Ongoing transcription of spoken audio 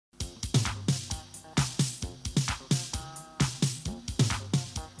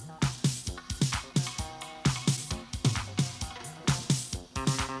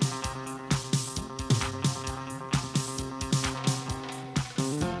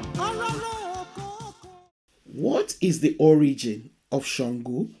What is the origin of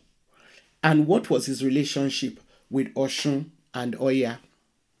Shango, and what was his relationship with Oshun and Oya?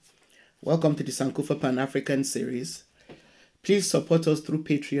 Welcome to the Sankofa Pan-African series. Please support us through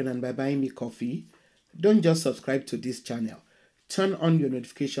Patreon and by buying me coffee. Don't just subscribe to this channel. Turn on your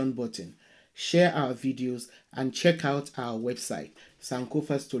notification button, share our videos, and check out our website,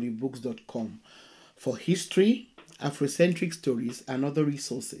 sankofastorybooks.com, for history, Afrocentric stories, and other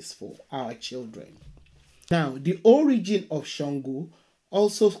resources for our children. Now, the origin of Shango,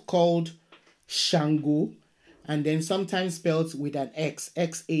 also called Shango, and then sometimes spelled with an X,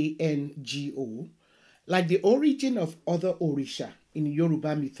 X-A-N-G-O, like the origin of other Orisa in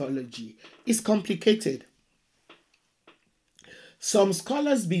Yoruba mythology, is complicated. Some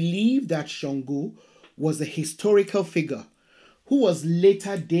scholars believe that Shango was a historical figure who was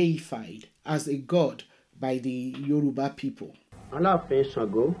later deified as a god by the Yoruba people. Alaafin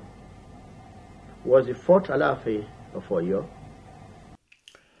Sango was the fourth Alaafin of OYA.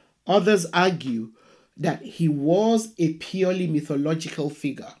 Others argue that he was a purely mythological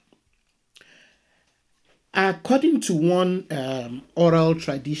figure. According to one oral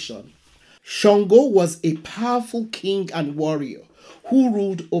tradition, Shango was a powerful king and warrior who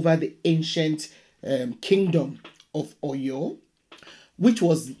ruled over the ancient kingdom of OYA, which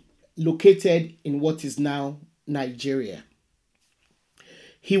was located in what is now Nigeria.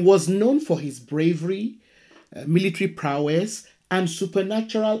 He was known for his bravery, military prowess, and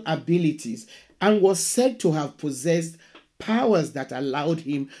supernatural abilities, and was said to have possessed powers that allowed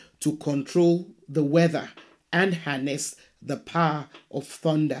him to control the weather and harness the power of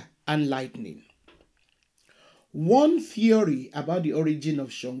thunder and lightning. One theory about the origin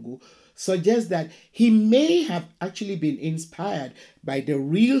of Shango suggests that he may have actually been inspired by the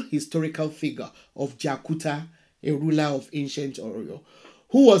real historical figure of Jakuta, a ruler of ancient OYA,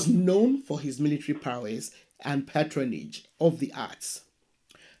 who was known for his military prowess and patronage of the arts.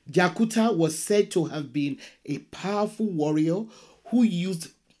 Jakuta was said to have been a powerful warrior who used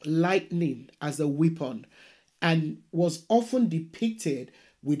lightning as a weapon and was often depicted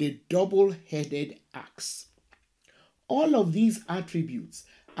with a double-headed axe. All of these attributes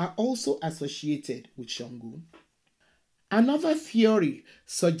are also associated with Shango. Another theory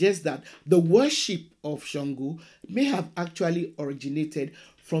suggests that the worship of Shango may have actually originated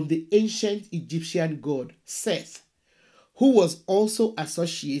from the ancient Egyptian god Seth, who was also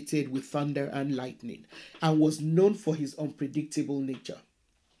associated with thunder and lightning and was known for his unpredictable nature.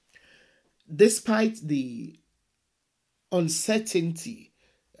 Despite the uncertainty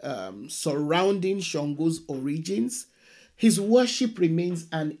surrounding Shango's origins, his worship remains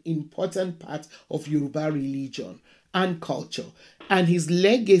an important part of Yoruba religion and culture, and his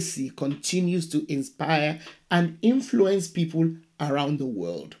legacy continues to inspire and influence people around the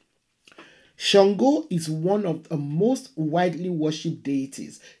world. Shango is one of the most widely worshipped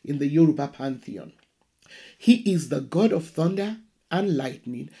deities in the Yoruba pantheon. He is the god of thunder and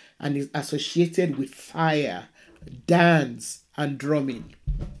lightning and is associated with fire, dance, and drumming.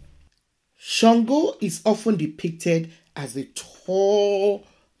 Shango is often depicted as a tall,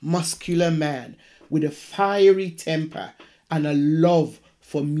 muscular man with a fiery temper and a love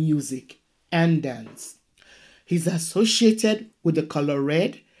for music and dance. He's associated with the color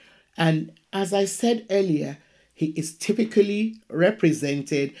red, and as I said earlier, he is typically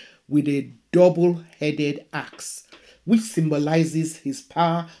represented with a double-headed axe, which symbolizes his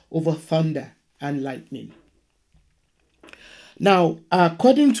power over thunder and lightning. Now,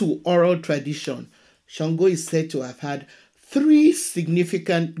 according to oral tradition, Shango is said to have had 3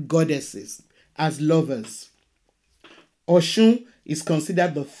 significant goddesses as lovers. Oshun is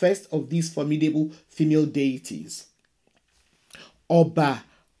considered the first of these formidable female deities. Oba,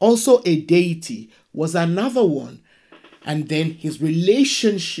 also a deity, was another one, and then his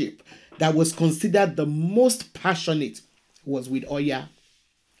relationship that was considered the most passionate was with Oya.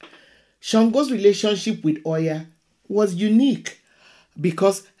 Shango's relationship with Oya was unique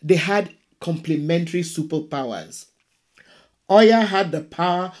because they had complementary superpowers. Oya had the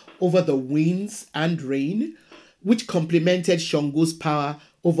power over the winds and rain, which complemented Shango's power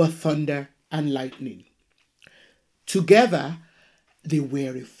over thunder and lightning. Together, they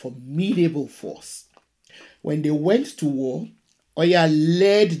were a formidable force. When they went to war, Oya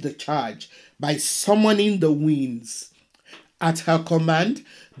led the charge by summoning the winds. At her command,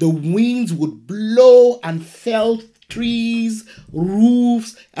 the winds would blow and fell trees,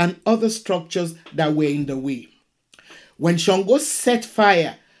 roofs, and other structures that were in the way. When Shango set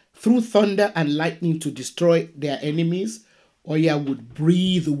fire through thunder and lightning to destroy their enemies, Oya would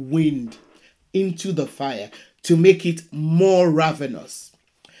breathe wind into the fire to make it more ravenous.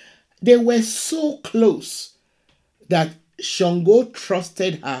 They were so close that Shango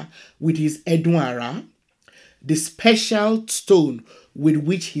trusted her with his Edunara, the special stone with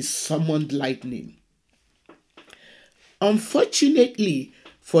which he summoned lightning. Unfortunately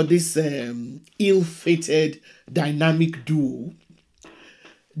for this ill-fated dynamic duo,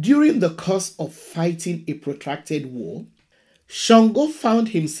 during the course of fighting a protracted war, Shango found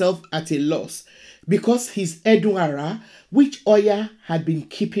himself at a loss because his Edunara, which Oya had been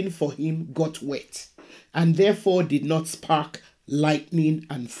keeping for him, got wet and therefore did not spark lightning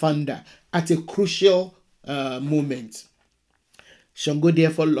and thunder at a crucial moment. Shango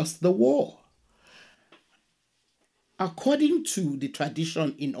therefore lost the war. According to the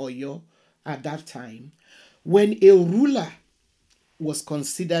tradition in Oyo at that time, when a ruler was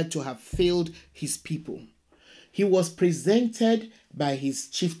considered to have failed his people, he was presented by his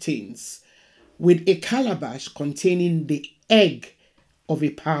chieftains with a calabash containing the egg of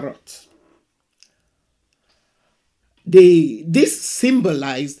a parrot. This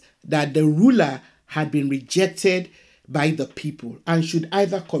symbolized that the ruler had been rejected by the people and should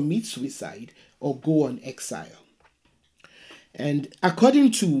either commit suicide or go on exile. And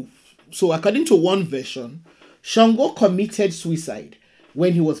according to one version, Shango committed suicide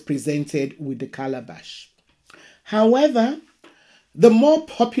when he was presented with the calabash. However, the more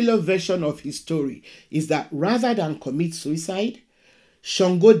popular version of his story is that rather than commit suicide,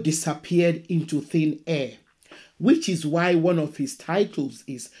 Shango disappeared into thin air, which is why one of his titles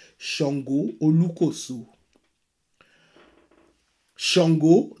is Shango Olukosu.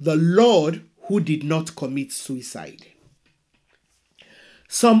 Shango, the Lord who did not commit suicide.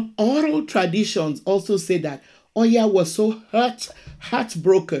 Some oral traditions also say that Oya was so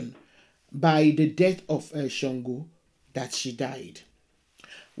heartbroken by the death of Shango that she died,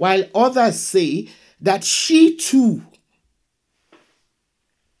 while others say that she too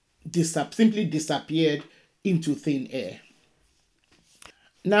simply disappeared into thin air.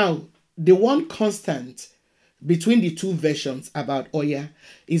 Now, the one constant between the two versions about Oya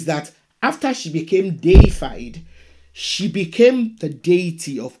is that after she became deified, she became the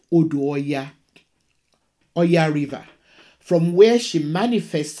deity of Oya River, from where she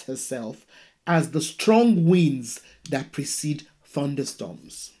manifests herself as the strong winds that precede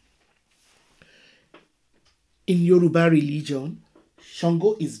thunderstorms. In Yoruba religion,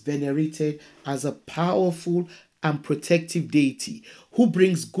 Shango is venerated as a powerful and protective deity who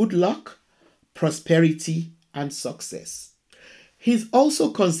brings good luck, prosperity, and success. He's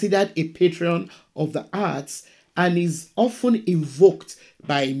also considered a patron of the arts and is often invoked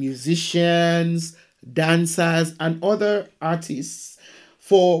by musicians, dancers, and other artists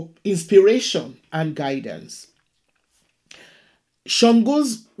for inspiration and guidance.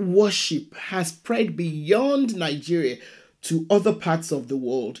 Shango's worship has spread beyond Nigeria to other parts of the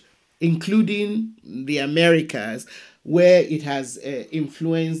world, including the Americas, where it has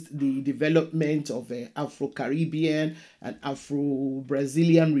influenced the development of Afro-Caribbean and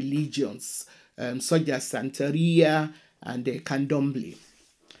Afro-Brazilian religions, such as Santeria and Candomblé.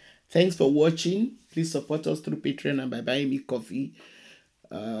 Thanks for watching. Please support us through Patreon and by buying me coffee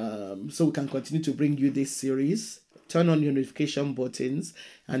so we can continue to bring you this series. Turn on your notification buttons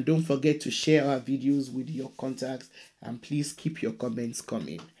and don't forget to share our videos with your contacts, and please keep your comments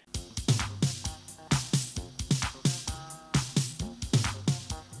coming.